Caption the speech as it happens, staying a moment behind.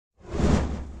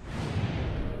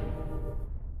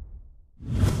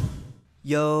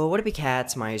Yo, what up, you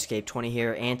cats? Escape 20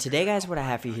 here, and today, guys, what I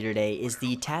have for you here today is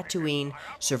the Tatooine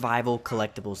Survival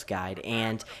Collectibles Guide.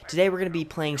 And today we're going to be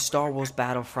playing Star Wars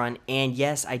Battlefront. And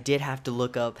yes, I did have to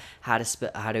look up how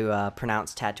to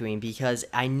pronounce Tatooine, because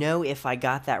I know if I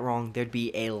got that wrong, there'd be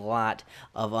a lot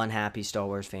of unhappy Star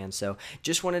Wars fans. So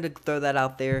just wanted to throw that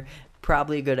out there.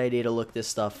 Probably a good idea to look this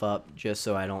stuff up just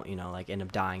so I don't, like end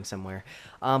up dying somewhere.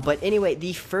 But anyway,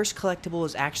 the first collectible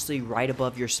is actually right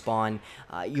above your spawn.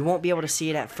 You won't be able to see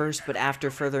it at first, but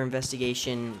after further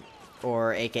investigation,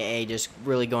 or aka just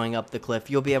really going up the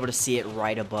cliff, you'll be able to see it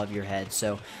right above your head.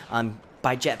 So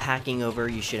by jetpacking over,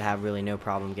 you should have really no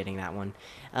problem getting that one.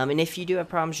 And if you do have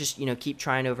problems, just keep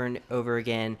trying over and over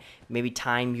again. Maybe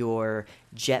time your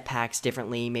jetpacks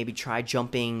differently. Maybe try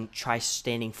jumping, try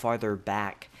standing farther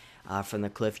back from the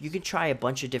cliff. You can try a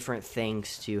bunch of different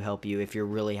things to help you if you're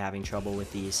really having trouble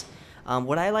with these.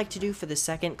 What I like to do for the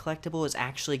second collectible is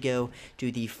actually go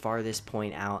to the farthest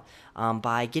point out.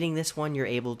 By getting this one, you're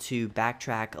able to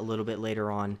backtrack a little bit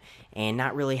later on and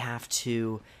not really have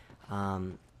to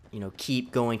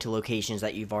keep going to locations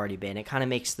that you've already been. It kind of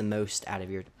makes the most out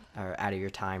of your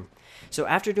time. So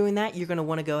after doing that, you're going to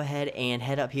want to go ahead and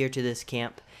head up here to this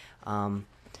camp.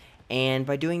 And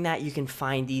by doing that, you can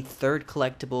find the third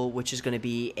collectible, which is going to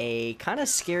be a kind of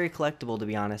scary collectible, to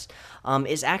be honest.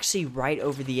 Is actually right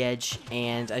over the edge,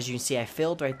 and as you can see, I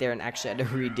failed right there and actually had to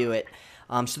redo it.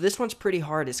 So this one's pretty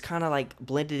hard. It's kind of like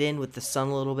blended in with the sun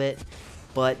a little bit.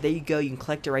 But there you go, you can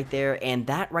collect it right there, and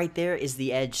that right there is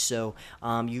the edge, so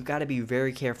you've got to be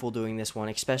very careful doing this one,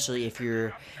 especially if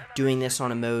you're doing this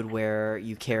on a mode where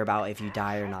you care about if you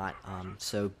die or not.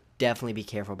 So definitely be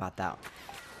careful about that.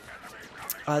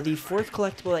 The fourth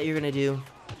collectible that you're going to do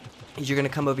is you're going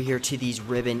to come over here to these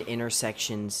ribbon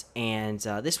intersections, and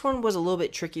this one was a little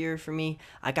bit trickier for me.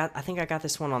 I think I got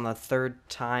this one on the third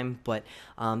time, but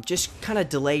just kind of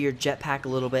delay your jetpack a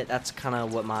little bit. That's kind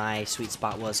of what my sweet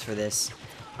spot was for this,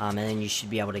 and then you should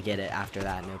be able to get it after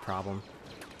that, no problem.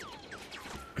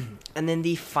 And then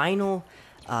the final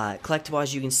collectible,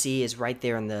 as you can see, is right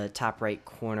there in the top right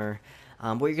corner.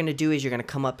 What you're going to do is you're going to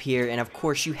come up here, and of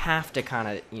course you have to kind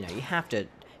of, you have to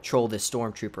troll this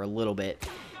stormtrooper a little bit.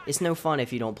 It's no fun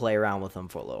if you don't play around with them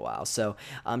for a little while. So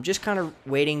just kind of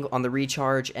waiting on the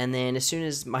recharge, and then as soon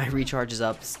as my recharge is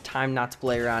up, it's time not to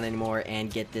play around anymore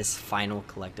and get this final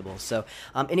collectible. So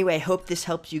anyway, I hope this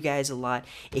helps you guys a lot.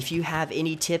 If you have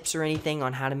any tips or anything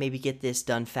on how to maybe get this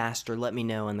done faster, let me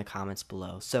know in the comments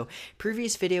below. So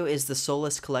previous video is the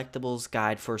Soulless Collectibles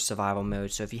Guide for Survival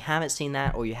Mode. So if you haven't seen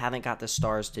that, or you haven't got the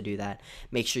stars to do that,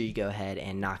 make sure you go ahead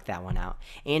and knock that one out.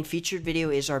 And featured video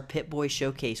is our Pip-Boy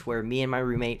Showcase, where me and my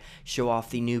roommate show off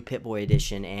the new Pip-Boy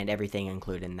edition and everything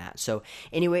included in that. So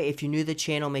anyway, if you're new to the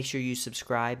channel, make sure you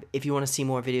subscribe. If you want to see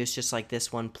more videos just like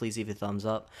this one, please leave a thumbs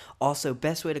up. Also,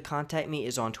 best way to contact me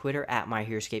is on Twitter at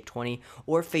MyHeroEscape20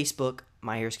 or Facebook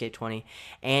MyHeroEscape20.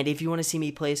 And if you want to see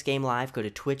me play this game live, go to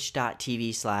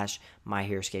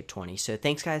twitch.tv/MyHeroEscape20. So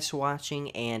thanks guys for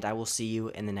watching, and I will see you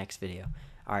in the next video.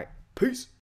 Alright, peace!